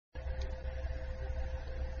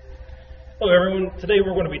Hello everyone, today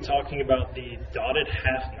we're going to be talking about the dotted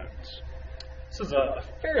half notes. This is a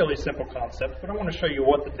fairly simple concept, but I want to show you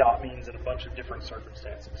what the dot means in a bunch of different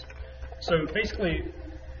circumstances. So basically,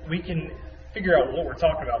 we can figure out what we're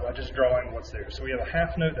talking about by just drawing what's there. So we have a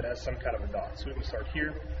half note that has some kind of a dot. So we can start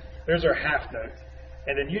here. There's our half note.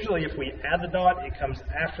 And then usually if we add the dot, it comes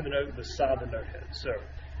after the note beside the note head. So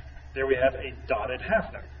there we have a dotted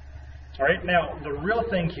half note. All right, now the real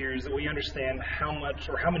thing here is that we understand how much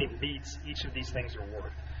or how many beats each of these things are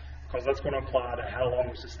worth, because that's going to apply to how long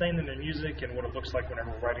we sustain them in music and what it looks like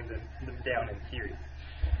whenever we're writing them down in theory.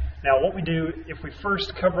 Now what we do, if we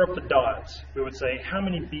first cover up the dots, we would say how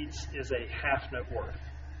many beats is a half note worth?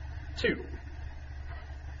 2,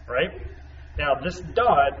 right? Now this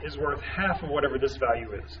dot is worth half of whatever this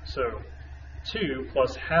value is. So 2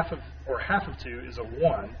 plus half of 2 is a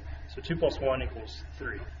 1, so 2 plus 1 equals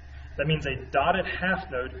 3. That means a dotted half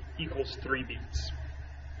note equals 3 beats.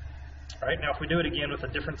 All right, now if we do it again with a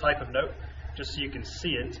different type of note, just so you can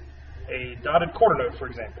see it, a dotted quarter note, for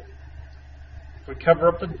example. If we cover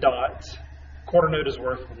up the dot, quarter note is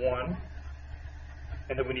worth 1,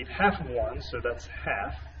 and then we need half of 1, so that's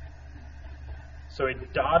half. So a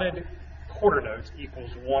dotted quarter note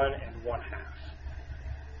equals 1 and 1/2.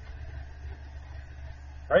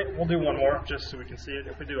 All right, we'll do one more just so we can see it.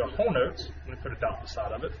 If we do a whole note, I'm going to put a dot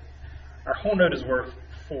beside of it. Our whole note is worth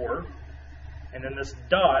 4, and then this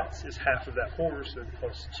dot is half of that 4, so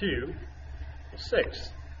plus 2 equals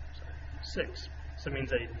 6. 6. So it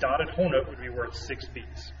means a dotted whole note would be worth 6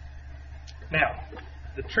 beats. Now,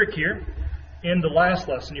 the trick here, in the last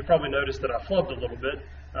lesson, you probably noticed that I flubbed a little bit.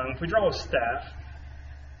 If we draw a staff,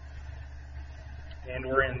 and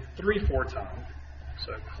we're in 3/4 time,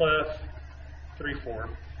 so clef,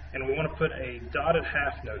 3/4, and we want to put a dotted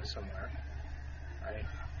half note somewhere, right?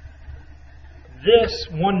 This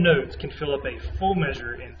one note can fill up a full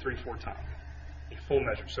measure in 3/4 time, a full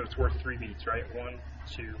measure, so it's worth 3 beats, right? 1,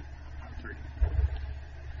 2, 3.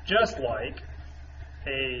 Just like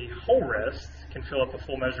a whole rest can fill up a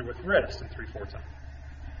full measure with rest in 3/4 time.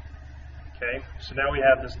 Okay, so now we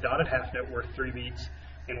have this dotted half note worth 3 beats,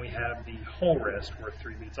 and we have the whole rest worth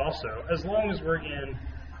 3 beats also, as long as we're in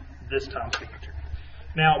this time signature.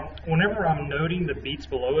 Now, whenever I'm noting the beats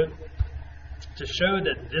below it, to show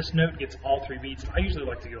that this note gets all 3 beats, I usually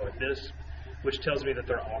like to go like this, which tells me that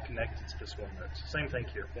they're all connected to this one note. So same thing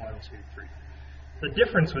here, 1, 2, 3. The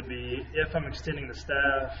difference would be if I'm extending the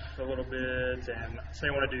staff a little bit and say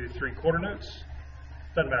I want to do 3 quarter notes,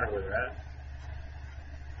 doesn't matter where they're at.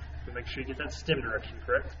 So make sure you get that stem direction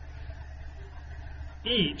correct.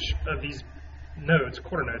 Each of these notes,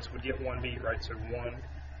 quarter notes, would get 1 beat, right? So 1,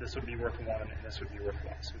 this would be worth 1, and this would be worth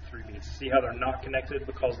 1, so 3 beats. See how they're not connected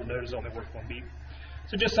because the note is only worth 1 beat?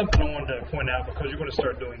 So just something I wanted to point out because you're going to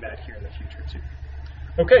start doing that here in the future too.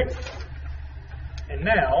 Okay, and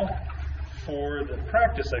now for the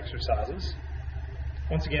practice exercises.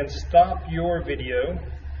 Once again, stop your video,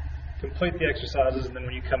 complete the exercises, and then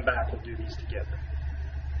when you come back, we'll do these together.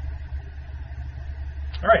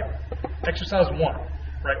 All right, exercise 1.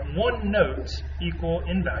 Write one note equal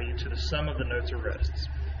in value to the sum of the notes or rests.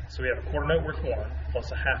 So we have a quarter note worth 1,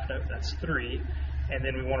 plus a half note, that's 3, and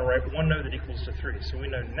then we want to write one note that equals to 3. So we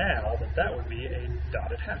know now that that would be a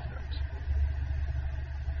dotted half note.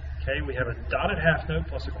 Okay, we have a dotted half note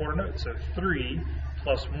plus a quarter note, so 3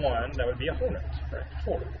 plus 1, that would be a whole note, right,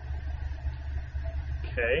 4.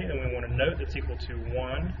 Okay, and we want a note that's equal to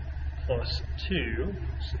 1 plus 2,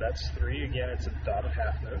 so that's 3, again it's a dotted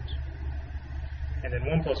half note. And then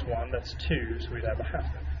 1 plus 1, that's 2, so we'd have a half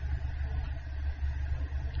note.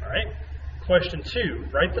 All right, question 2,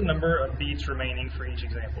 write the number of beats remaining for each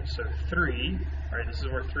example. So 3, all right, this is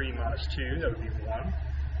where 3 minus 2, that would be 1.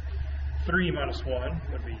 3 minus 1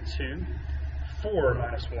 would be 2. 4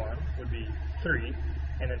 minus 1 would be 3.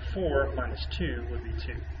 And then 4 minus 2 would be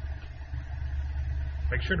 2.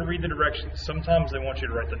 Make sure to read the directions. Sometimes they want you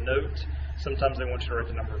to write the note, sometimes they want you to write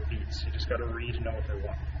the number of beats. You just got to read and know what they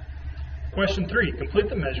want. Question 3, complete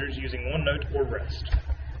the measures using one note or rest.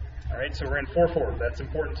 All right, so we're in 4/4. That's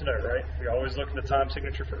important to note, right? We always look at the time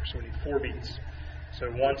signature first. So we need 4 beats. So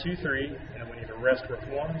 1, 2, 3, and then we need a rest worth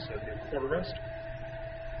 1, so it'd be a quarter rest.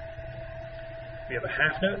 We have a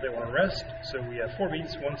half note, they want to rest, so we have 4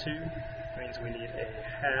 beats, 1, 2, means we need a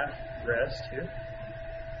half rest here.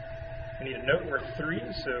 We need a note worth 3,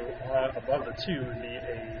 so above the 2 would be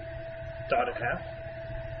a dotted half.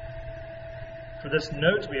 For this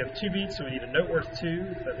note, we have 2 beats, so we need a note worth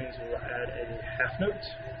 2. That means we'll add a half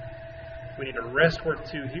note. We need a rest worth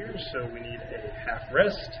 2 here, so we need a half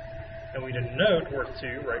rest. And we need a note worth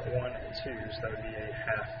 2, right? 1 and 2, so that would be a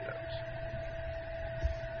half note.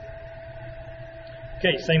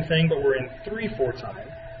 Okay, same thing, but we're in 3/4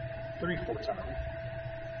 time. 3/4 time.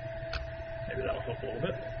 Maybe that'll help a little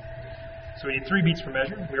bit. So we need 3 beats per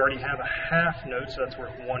measure. We already have a half note, so that's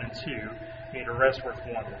worth 1 and 2. We need a rest worth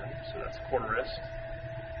 1 then, so that's a quarter rest.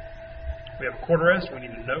 We have a quarter rest. We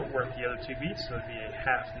need a note worth the other 2 beats, so it would be a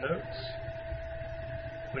half note.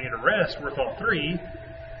 We need a rest worth all 3.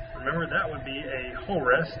 Remember, that would be a whole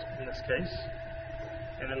rest in this case.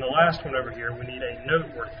 And then the last one over here, we need a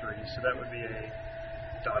note worth 3, so that would be a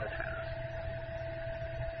dotted half.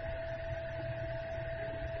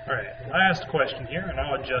 Alright, last question here, and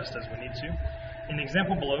I'll adjust as we need to. In the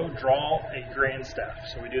example below, draw a grand staff.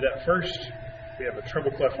 So we do that first. We have a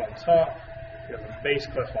treble clef on top, we have a bass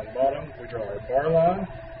clef on bottom, we draw our bar line,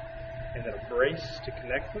 and then a brace to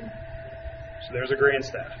connect them. So there's a grand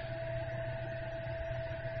staff.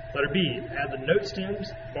 Letter B, add the note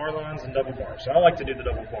stems, bar lines, and double bar. So I like to do the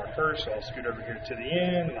double bar first, so I'll scoot over here to the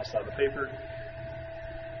end, and I'll slide the paper.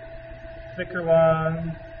 Thicker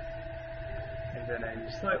line, and then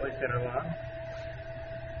a slightly thinner line.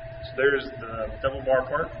 So there's the double bar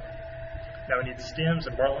part. Now we need stems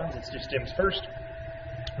and bar lines. Let's do stems first.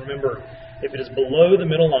 Remember, if it is below the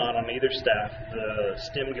middle line on either staff, the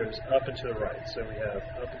stem goes up and to the right. So we have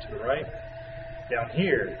up and to the right. Down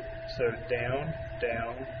here, so down,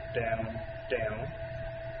 down, down, down.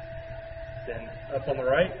 Then up on the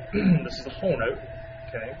right, this is the whole note,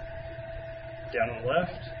 okay? Down on the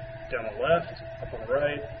left, down on the left, up on the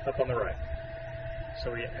right, up on the right.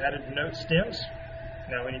 So we added note stems.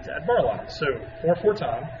 Now we need to add bar lines. So 4/4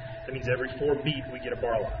 time, that means every 4 beat we get a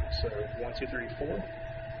bar line. So 1, 2, 3, 4.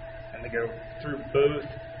 And they go through both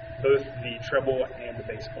the treble and the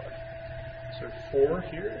bass clef. So 4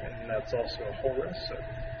 here, and that's also a whole rest. So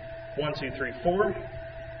 1, 2, 3, 4.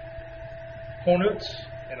 Whole notes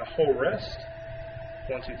and a whole rest.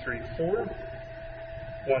 1, 2, 3, 4.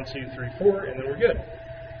 1, 2, 3, 4, and then we're good.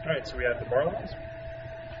 Alright, so we have the bar lines.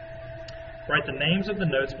 Write the names of the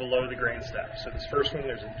notes below the grand staff. So this first one,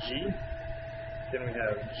 there's a G. Then we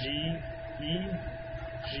have G, E,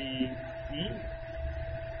 G, E.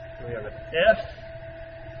 Then we have an F,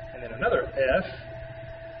 and then another F,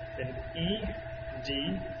 then E,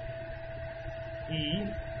 D, E,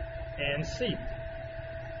 and C.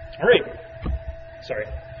 All right. Sorry,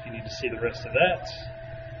 if you need to see the rest of that.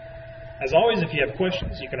 As always, if you have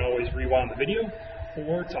questions, you can always rewind the video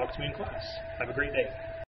or talk to me in class. Have a great day.